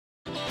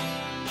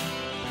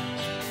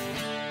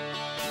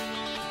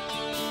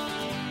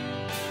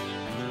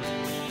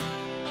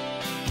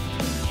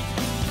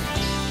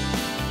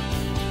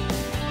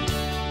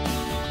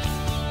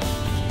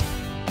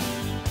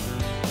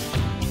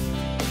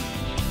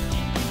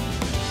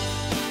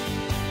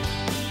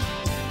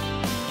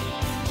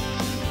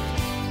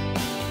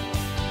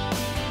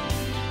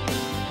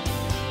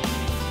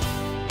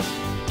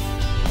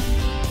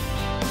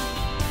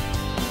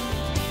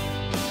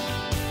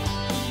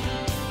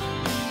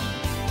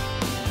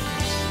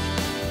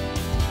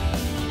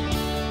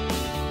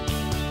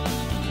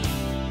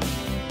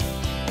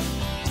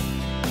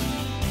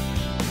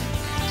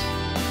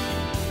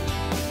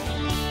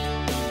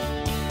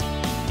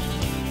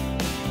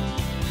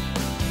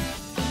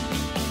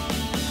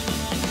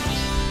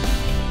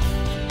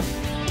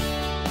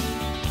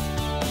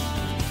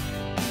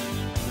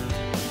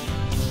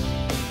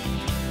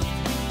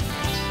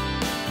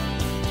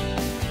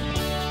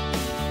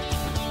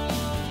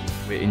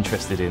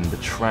interested in the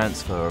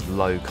transfer of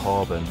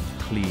low-carbon,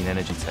 clean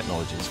energy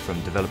technologies from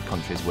developed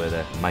countries where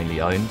they're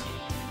mainly owned.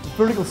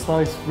 Vertical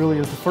Slice really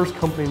is the first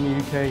company in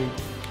the UK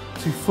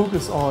to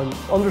focus on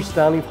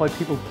understanding how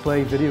people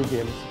play video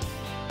games.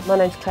 My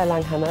name's Claire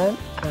Langhammer,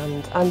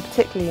 and I'm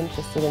particularly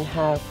interested in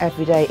how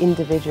everyday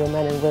individual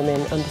men and women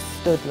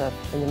understood love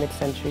in the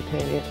mid-century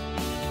period.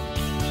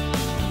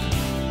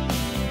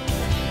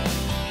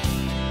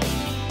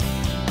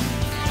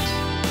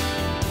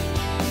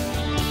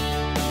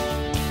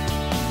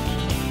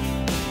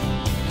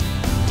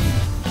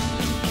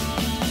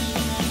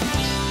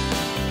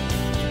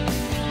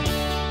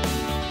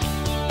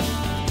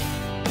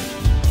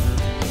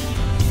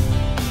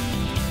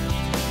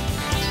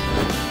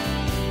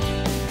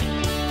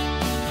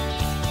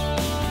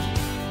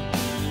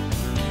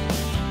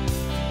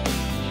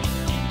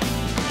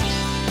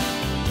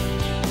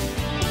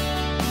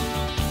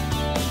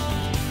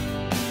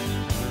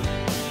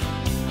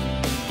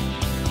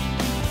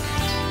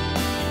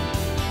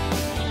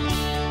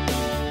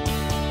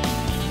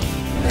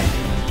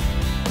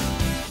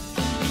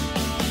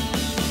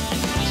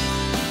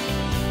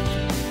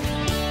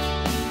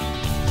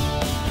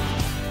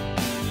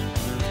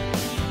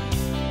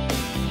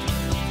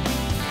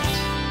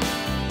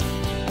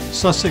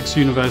 Sussex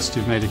University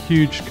have made a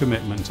huge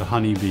commitment to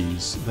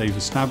honeybees. They've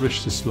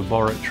established this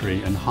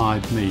laboratory and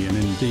hired me, and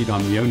indeed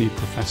I'm the only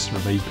professor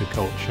of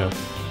apiculture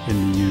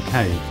in the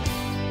UK.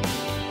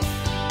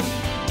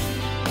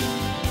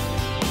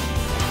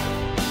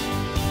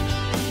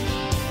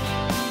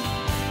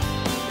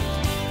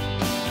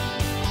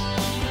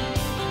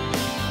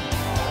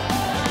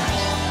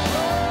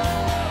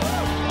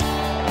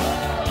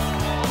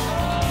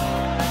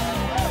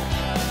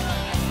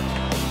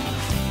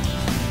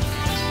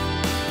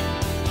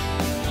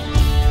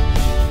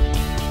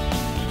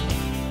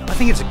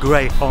 I think it's a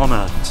great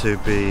honour to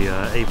be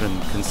even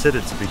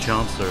considered to be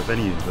Chancellor of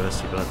any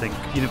university, but I think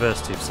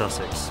University of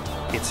Sussex,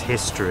 its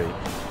history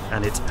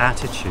and its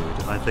attitude,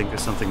 I think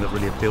is something that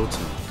really appealed to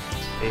me.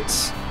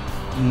 It's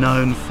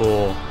known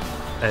for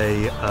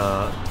a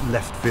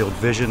left field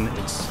vision,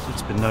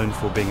 it's been known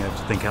for being able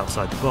to think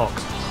outside the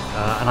box,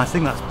 and I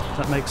think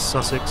that makes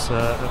Sussex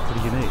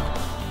pretty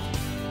unique.